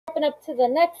open up to the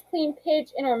next clean page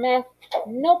in our math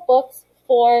notebooks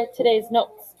for today's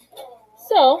notes.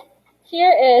 So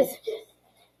here is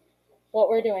what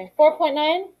we're doing.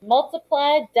 4.9,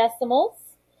 multiply decimals,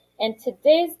 and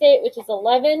today's date, which is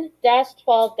 11-12-20.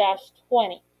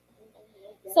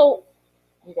 So,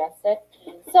 you guessed it.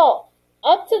 So,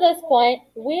 up to this point,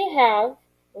 we have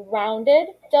rounded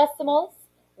decimals.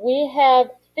 We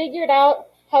have figured out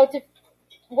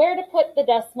where to put the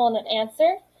decimal in an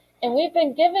answer, and we've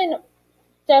been given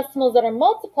decimals that are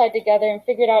multiplied together and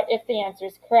figured out if the answer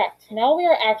is correct. Now we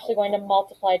are actually going to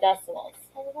multiply decimals.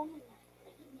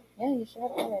 Yeah, you should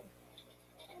have it already.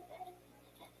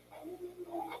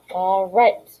 All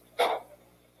right.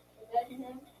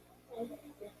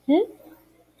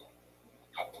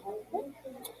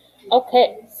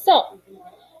 Okay, so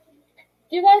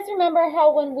do you guys remember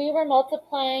how when we were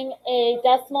multiplying a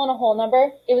decimal and a whole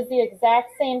number, it was the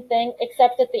exact same thing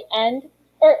except at the end,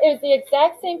 or it was the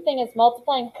exact same thing as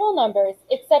multiplying whole numbers,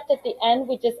 except at the end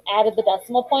we just added the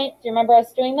decimal point? Do you remember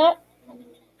us doing that?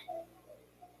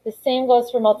 The same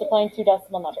goes for multiplying two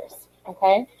decimal numbers,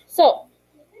 okay? So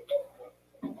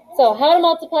how to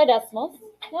multiply decimals?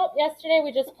 Nope, yesterday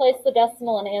we just placed the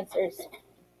decimal in answers.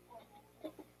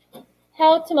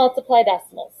 How to multiply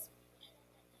decimals.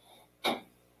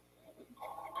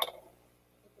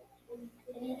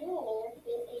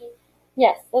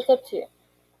 Yes, that's up to you.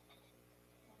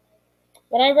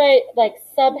 When I write like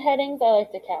subheadings, I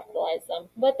like to capitalize them,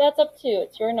 but that's up to you.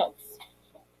 It's your notes.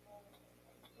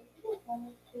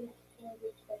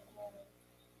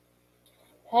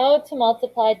 How to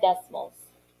multiply decimals.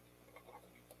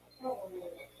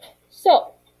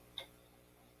 So,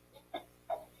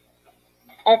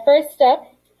 our first step,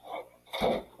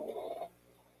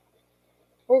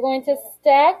 we're going to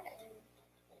stack,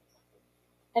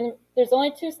 and there's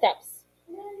only two steps.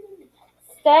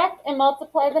 Stack and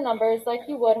multiply the numbers like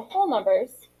you would whole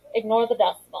numbers. Ignore the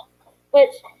decimal,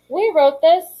 which we wrote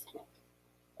this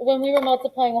when we were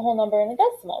multiplying a whole number and a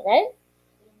decimal, right?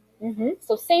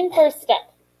 So same first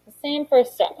step. The same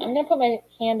first step. I'm going to put my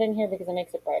hand in here because it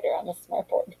makes it brighter on the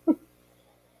smartboard.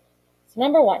 So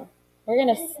number one, we're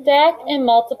going to stack and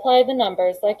multiply the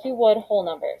numbers like you would whole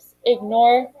numbers.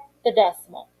 Ignore the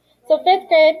decimal. So 5th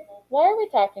grade, why are we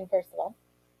talking first of all?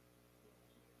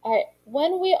 All right,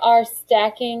 when we are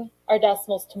stacking our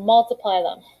decimals to multiply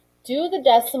them, do the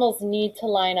decimals need to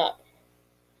line up?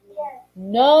 Yes.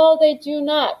 No, they do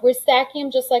not. We're stacking them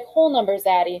just like whole numbers,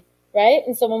 Addie, right?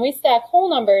 And so when we stack whole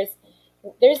numbers,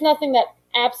 there's nothing that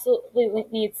absolutely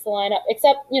needs to line up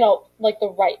except, like the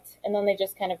right, and then they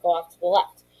just kind of go off to the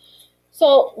left.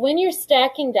 So when you're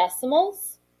stacking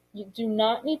decimals, you do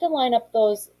not need to line up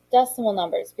those decimal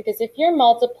numbers, because if you're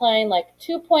multiplying like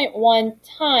 2.1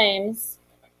 times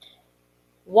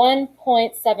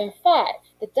 1.75,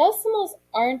 the decimals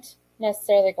aren't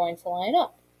necessarily going to line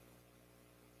up.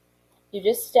 You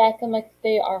just stack them like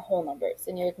they are whole numbers,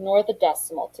 and you ignore the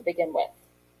decimal to begin with.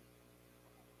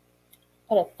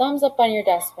 Put a thumbs up on your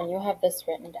desk when you have this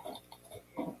written down.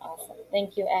 Awesome.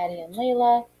 Thank you, Addie and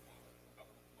Layla.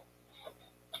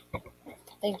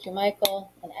 Thank you,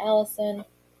 Michael and Allison.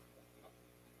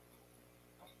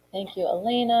 Thank you,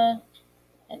 Elena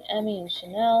and Emmy and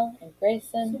Chanel and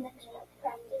Grayson.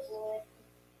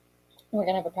 We're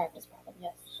going to have a practice problem,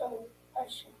 yes. So I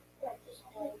should practice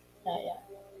hard. Not yet.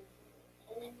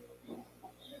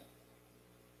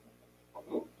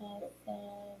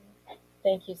 Awesome.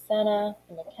 Thank you, Senna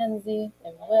and Mackenzie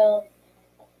and Will.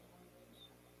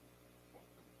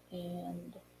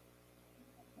 And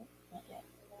not yet.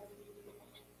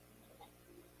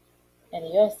 And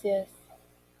Iosius.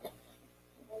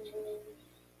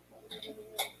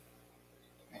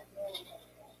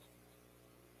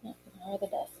 Ignore the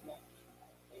decimal.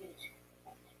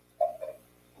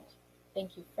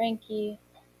 Thank you, Frankie.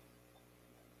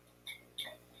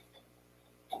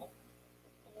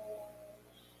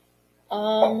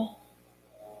 How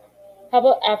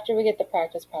about after we get the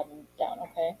practice problem down,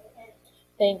 okay?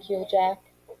 Thank you, Jack.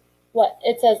 What?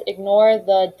 It says ignore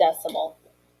the decimal.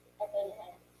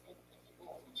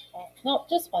 No,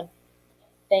 just one.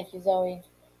 Thank you, Zoe.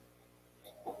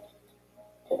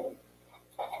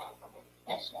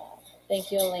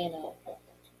 Thank you, Elena.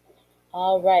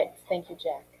 All right. Thank you,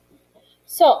 Jack.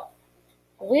 So,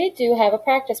 we do have a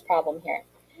practice problem here.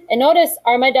 And notice,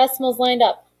 are my decimals lined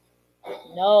up?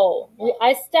 No.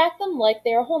 I stack them like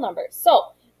they are whole numbers.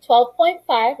 So,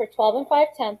 12.5 or 12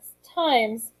 5/10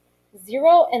 times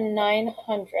 0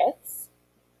 9/100.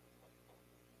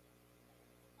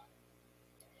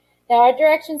 Now, our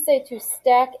directions say to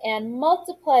stack and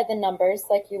multiply the numbers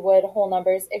like you would whole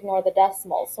numbers, ignore the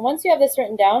decimals. So once you have this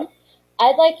written down,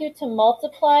 I'd like you to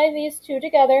multiply these two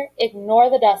together. Ignore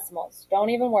the decimals. Don't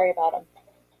even worry about them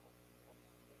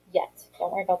yet.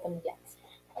 Don't worry about them yet.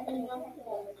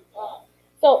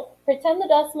 So pretend the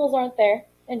decimals aren't there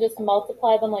and just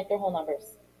multiply them like they're whole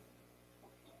numbers.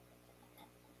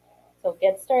 So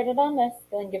get started on this,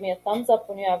 then give me a thumbs up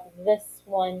when you have this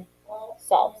one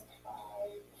solved.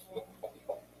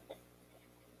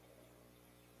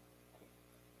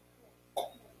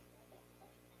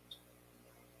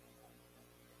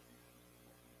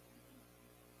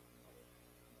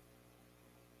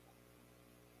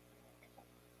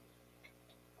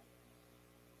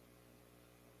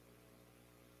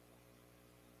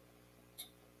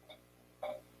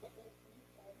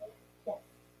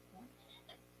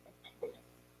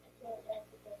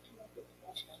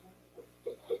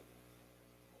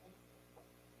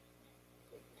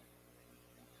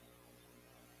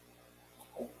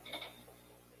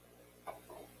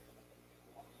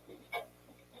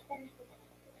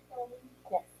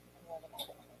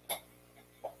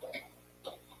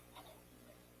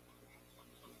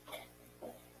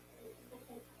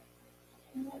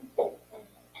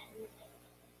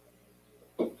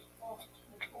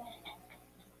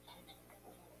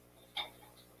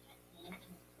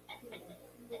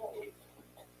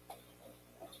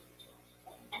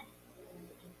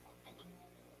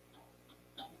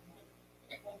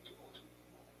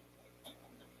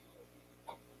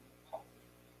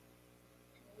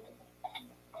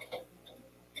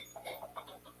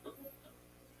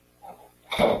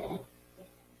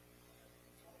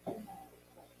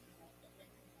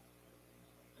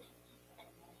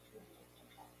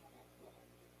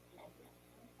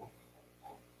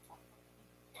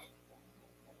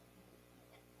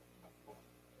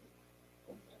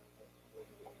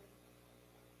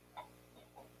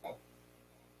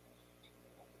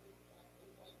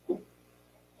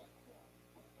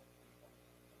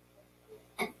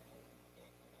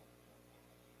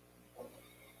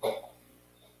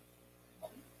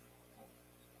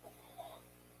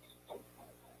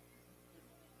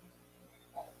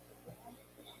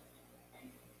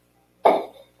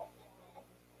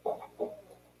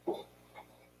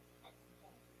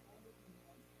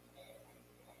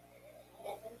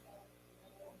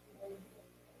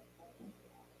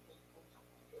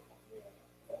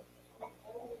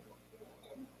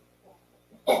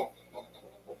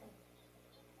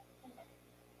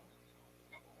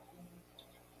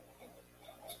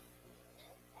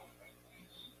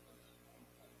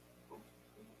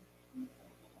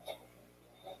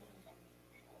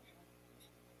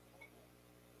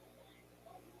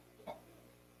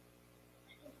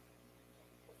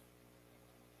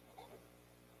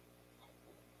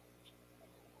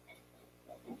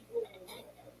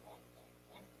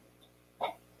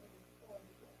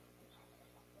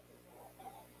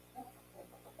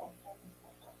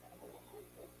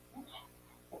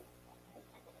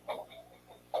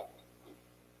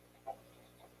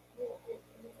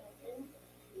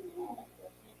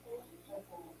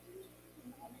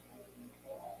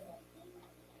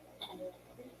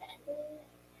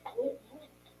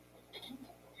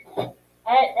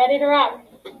 All right, ready to rock.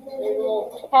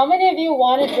 How many of you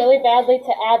wanted really badly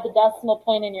to add the decimal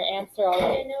point in your answer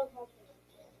already?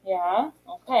 Yeah?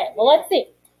 Okay, well, let's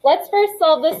see. Let's first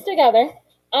solve this together.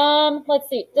 Let's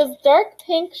see. Does dark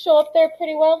pink show up there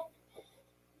pretty well?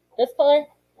 This color?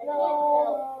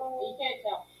 No. You can't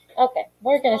tell. Okay,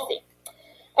 we're going to see.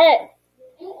 All right.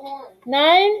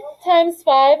 9 times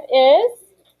 5 is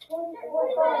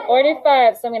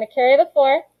 45. So I'm going to carry the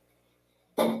 4.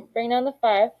 Bring down the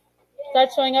 5. Is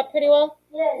that showing up pretty well?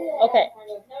 Yes. Okay.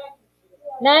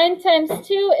 9 times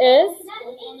 2 is,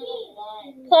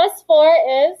 plus 4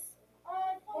 is,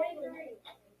 22.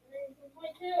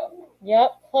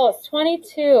 yep, close,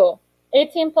 22.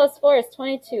 18 plus 4 is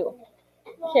 22.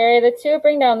 Carry the 2,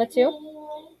 bring down the 2.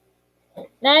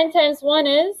 9 times 1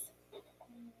 is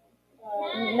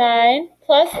 9,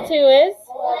 plus 2 is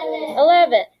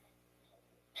 11.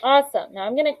 Awesome. Now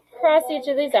I'm going to cross each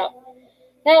of these out.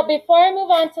 Now, before I move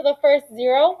on to the first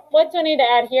 0, what do I need to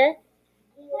add here?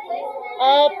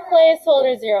 A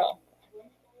placeholder 0.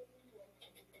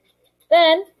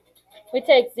 Then, we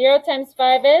take 0 times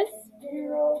 5 is,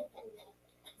 0.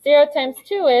 0 times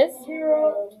 2 is,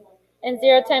 0. and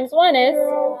 0 times 1 is,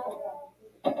 0.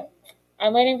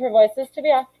 I'm waiting for voices to be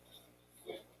off.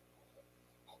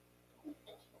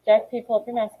 Jack, can you pull up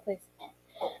your mask, please?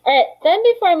 All right, then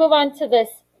before I move on to this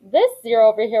 0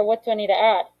 over here, what do I need to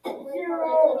add? 0.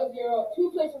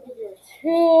 2 placeholder zeros.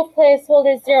 2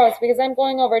 placeholder zeros, because I'm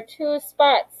going over 2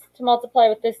 spots to multiply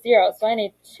with this 0. So I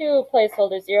need 2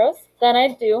 placeholder zeros. Then I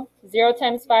do 0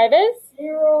 times 5 is,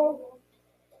 0.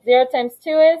 0 times 2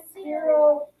 is?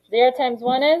 0. 0 times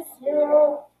 1 is?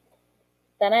 0.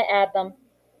 Then I add them,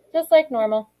 just like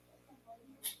normal.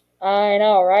 I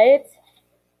know, right?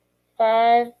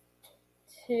 5,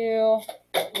 2,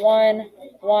 1,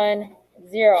 1,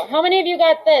 0. How many of you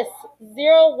got this?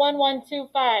 0, 1, 1, 2,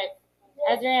 5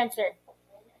 as your answer?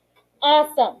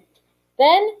 Awesome.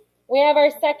 Then we have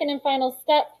our second and final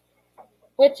step,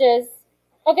 which is,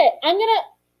 okay,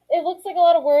 it looks like a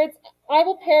lot of words. I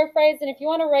will paraphrase, and if you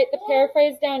want to write the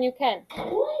paraphrase down, you can.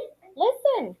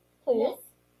 Listen, please.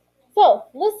 So,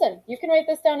 listen, you can write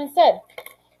this down instead.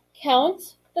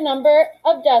 Count the number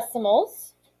of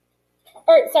decimals,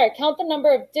 count the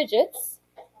number of digits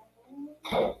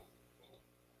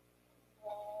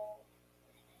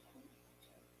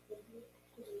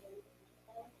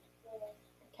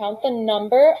count the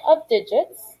number of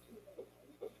digits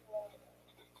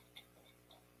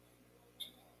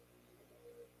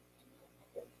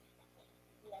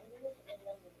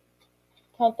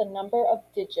count the number of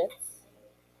digits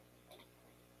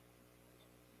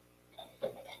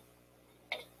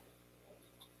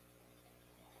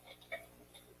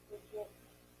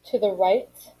to the right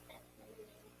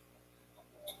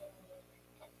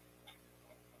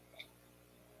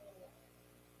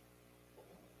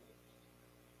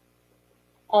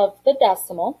of the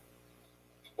decimal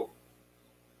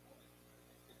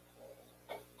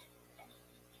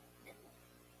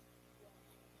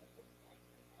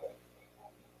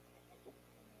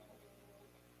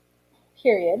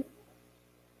period.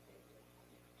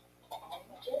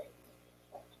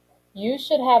 You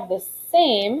should have the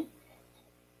same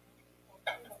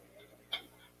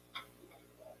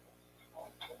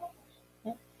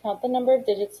count the number of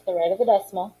digits to the right of the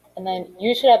decimal, and then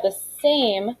you should have the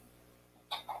same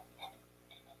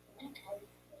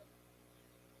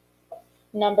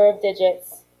number of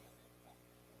digits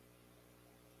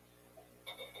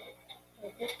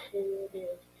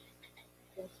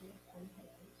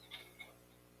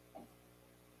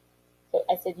so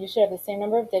I said you should have the same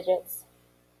number of digits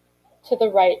to the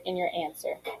right in your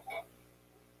answer.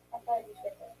 I thought you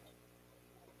said that.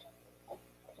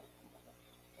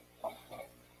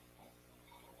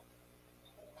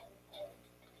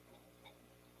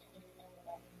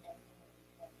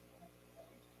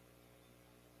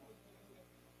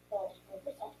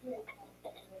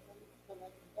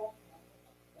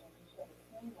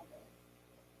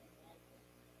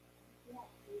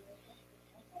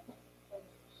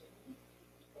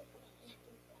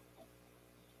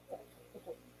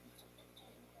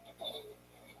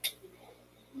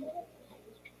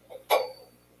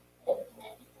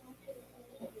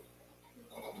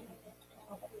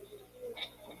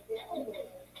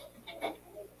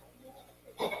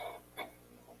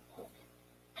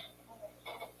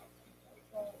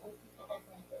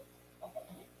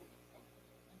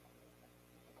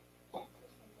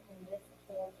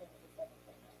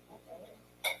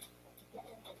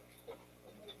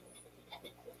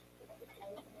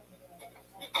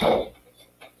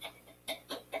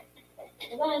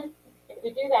 Then, if we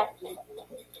do that,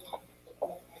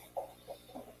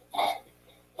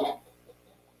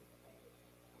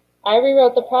 I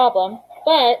rewrote the problem,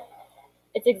 but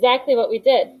it's exactly what we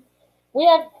did. We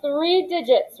have 3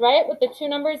 digits, right? With the 2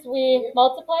 numbers we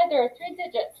multiplied, there are 3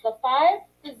 digits, the 5,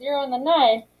 the 0, and the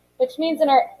 9, which means in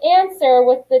our answer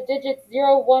with the digits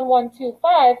 0, 1, 1, 2,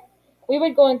 5, we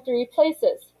would go in 3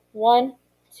 places. 1,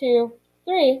 2,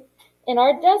 3. And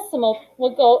our decimal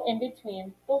would go in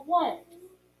between the 1s,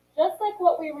 just like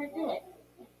what we were doing.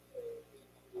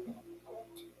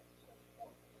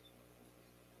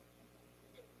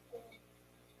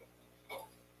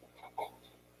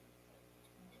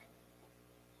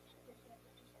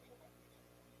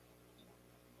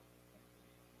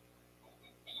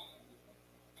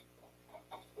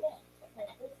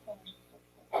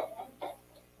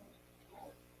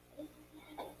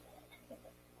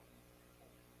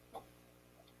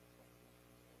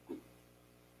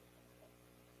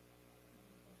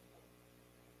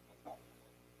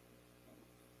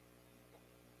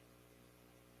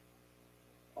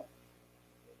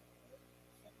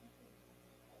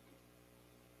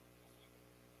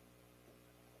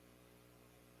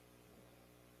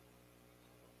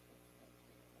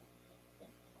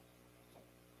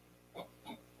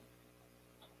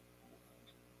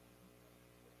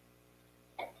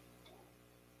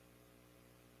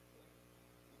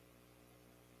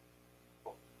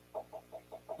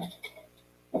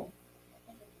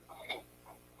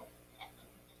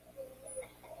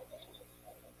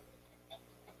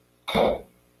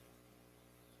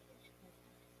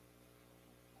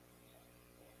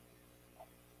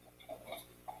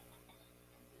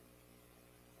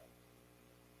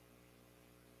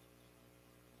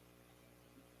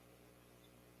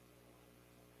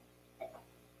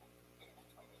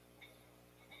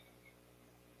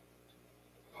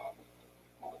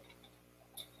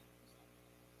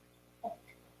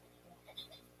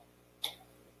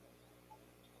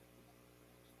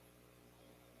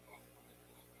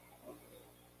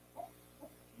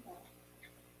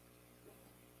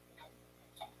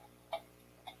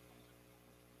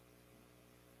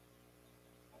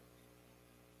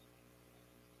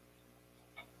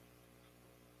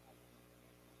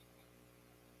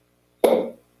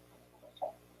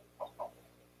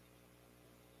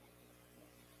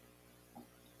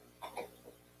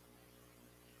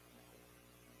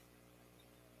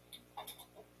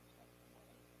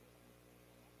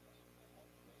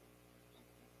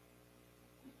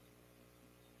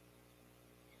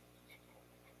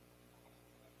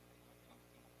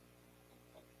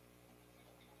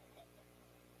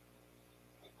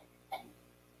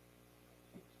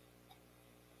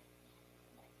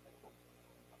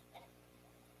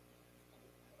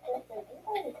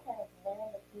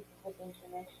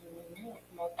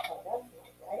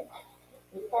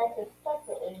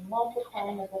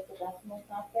 multiplying as if the decimal's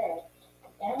not there.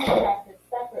 And we practice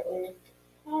separately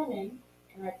counting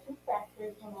when our two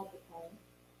factors we're multiplying,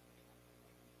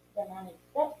 the amount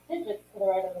of digits to the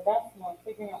right of the decimal, and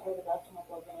figuring out where the decimal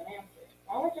goes in an answer.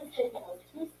 Now we're just taking those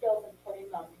two skills and putting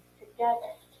them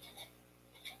together.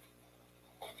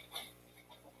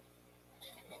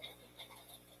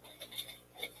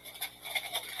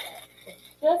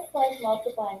 Just like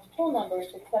multiplying whole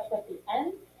numbers, except at the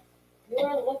end, you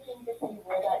are looking to see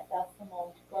where that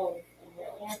decimal goes in your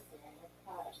answer in your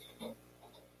product.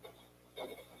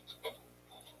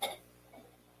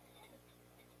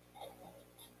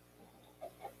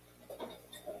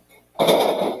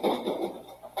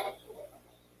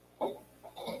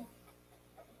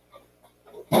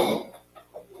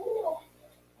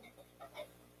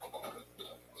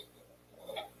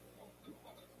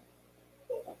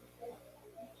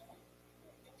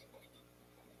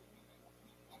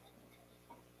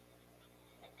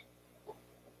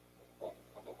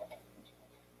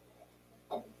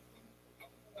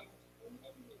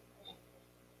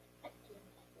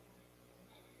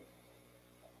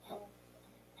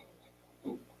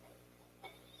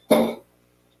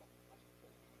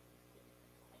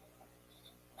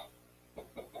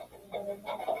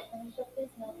 Finish up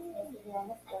these notes as you're on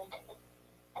the screen.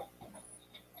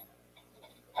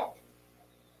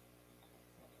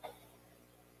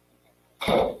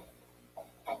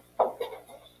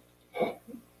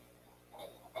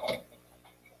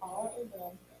 All is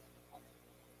in.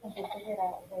 And you figured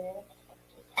out where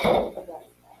the rest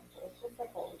is. So it's just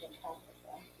like what we did practice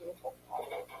on. Here's the top.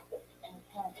 And we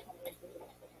count how many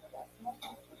digits in the decimal.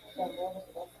 So where was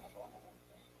the decimal going in?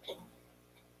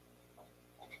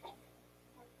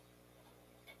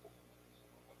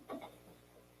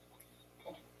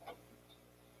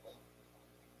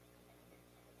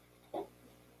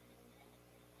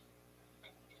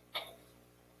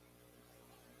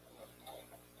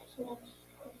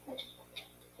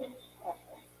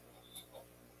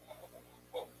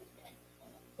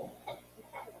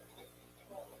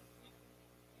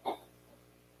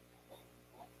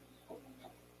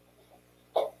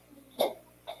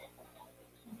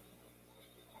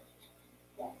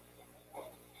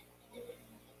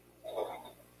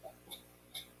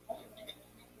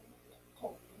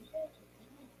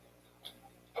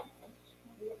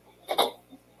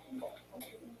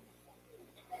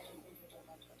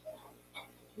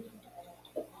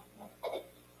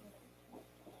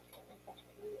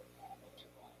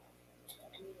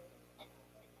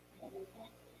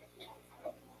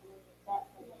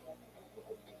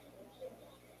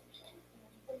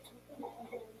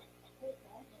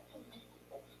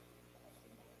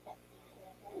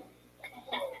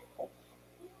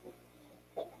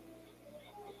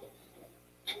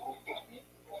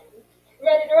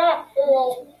 Ready to rock,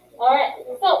 girl. All right.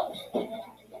 So,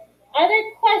 are there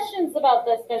questions about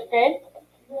this, fifth grade?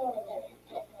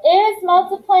 Is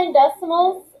multiplying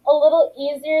decimals a little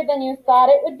easier than you thought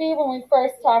it would be when we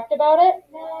first talked about it?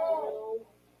 No.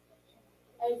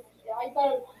 I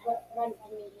thought it was meant to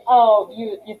be. Oh,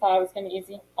 you thought it was going to be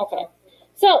easy? Okay.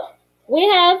 So, we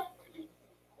have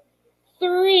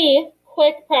 3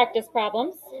 quick practice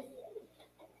problems.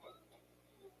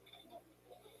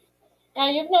 Now,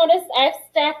 you've noticed I've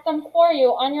stacked them for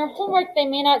you. On your homework, they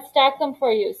may not stack them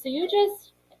for you. So, you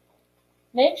just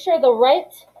make sure the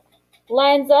right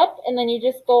lines up, and then you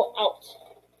just go out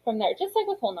from there, just like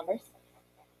with whole numbers.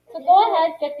 So go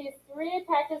ahead, get these 3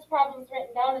 practice problems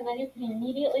written down, and then you can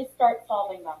immediately start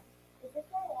solving them. Is this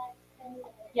my last time?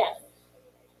 Yes.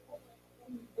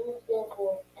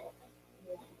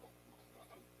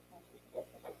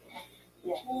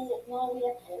 Yes. No, we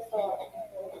have to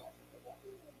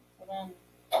So then,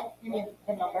 you need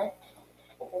the number,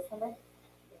 this number.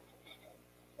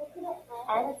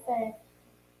 I would say,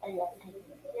 are you asking me?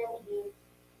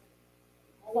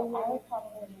 So I would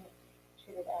probably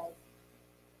treat it as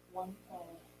 1.78.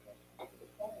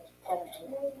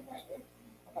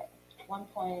 Okay,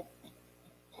 1.8.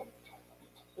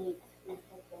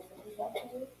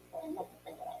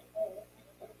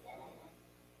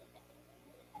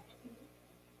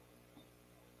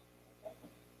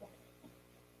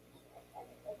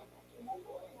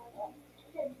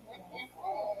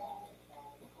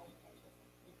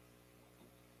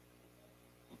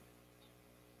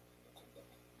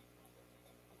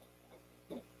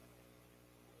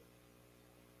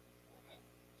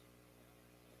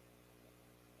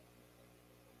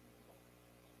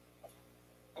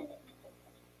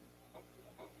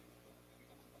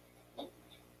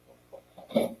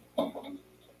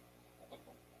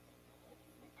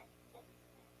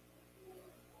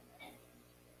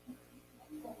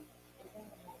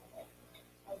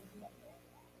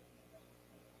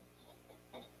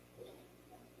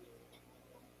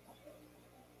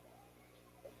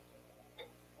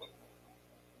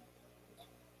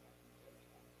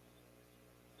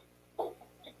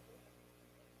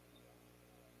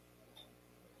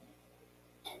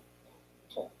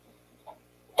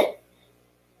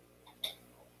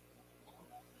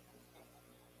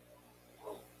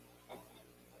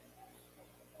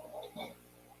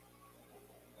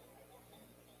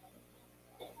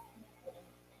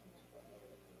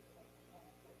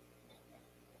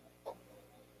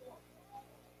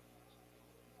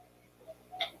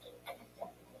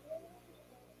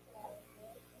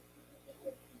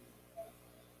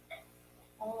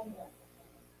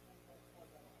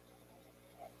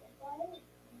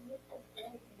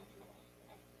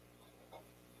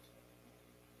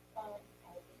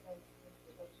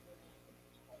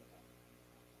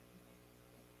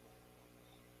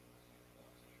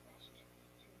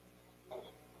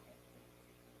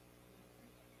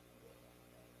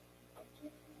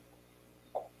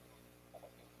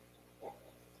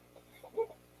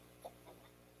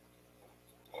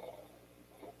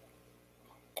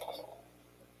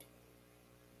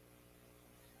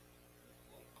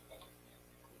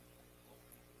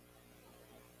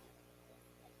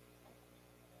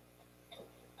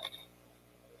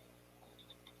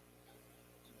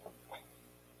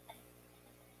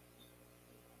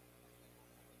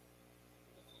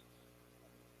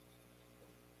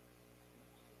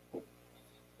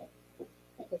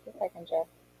 Kendra.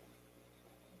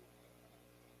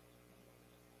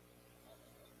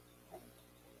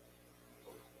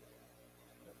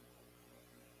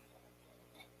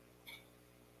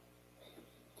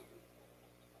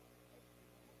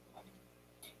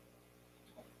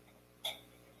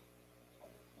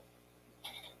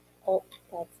 Oh,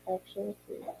 that's actually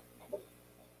 3.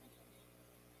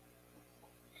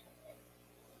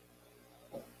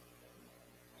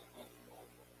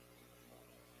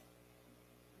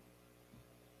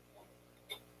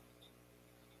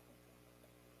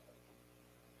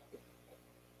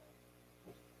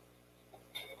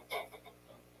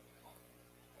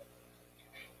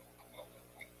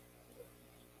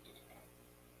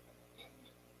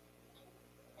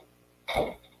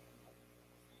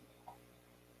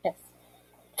 Yes.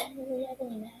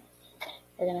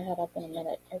 We're gonna head up in a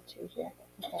minute or 2 here.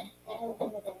 Okay.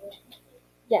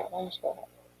 Yeah, why don't you go ahead?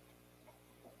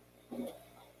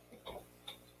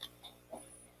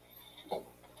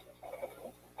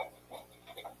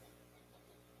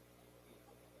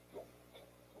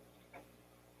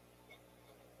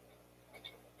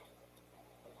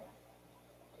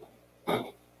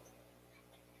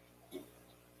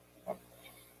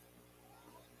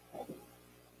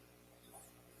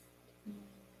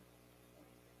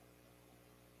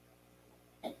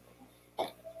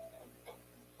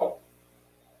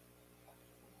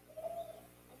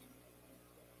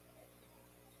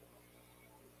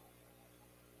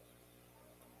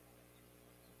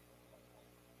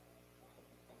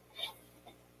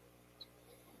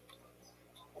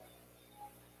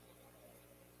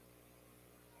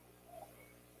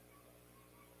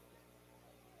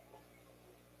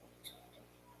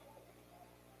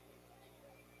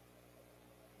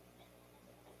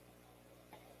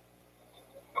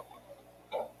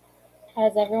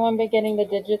 Has everyone been getting the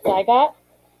digits I got?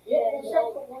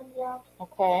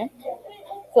 Okay.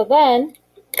 So then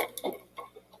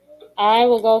I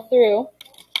will go through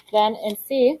then and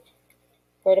see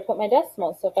where to put my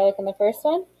decimals. So if I look in the first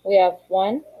one, we have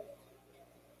 1,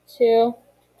 2,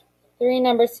 3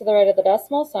 numbers to the right of the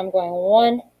decimal. So I'm going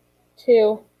 1,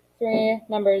 2, 3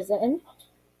 numbers in,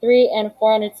 3 and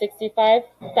 465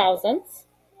 thousandths.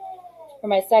 For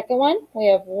my second one, we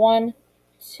have 1,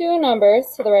 2 numbers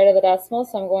to the right of the decimal.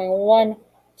 So I'm going 1,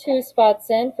 2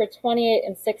 spots in for 28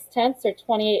 and 6 tenths, or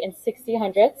 28 and 60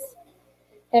 hundredths.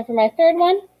 And for my third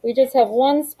one, we just have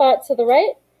 1 spot to the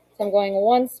right. So I'm going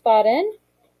 1 spot in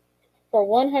for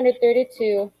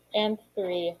 132 and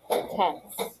 3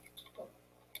 tenths.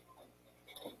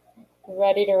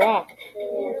 Ready to rock.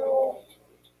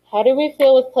 How do we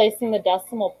feel with placing the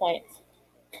decimal point?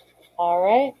 All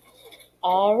right.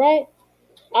 All right.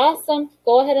 Awesome.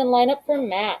 Go ahead and line up for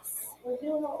mass. We're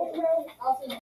doing the whole row.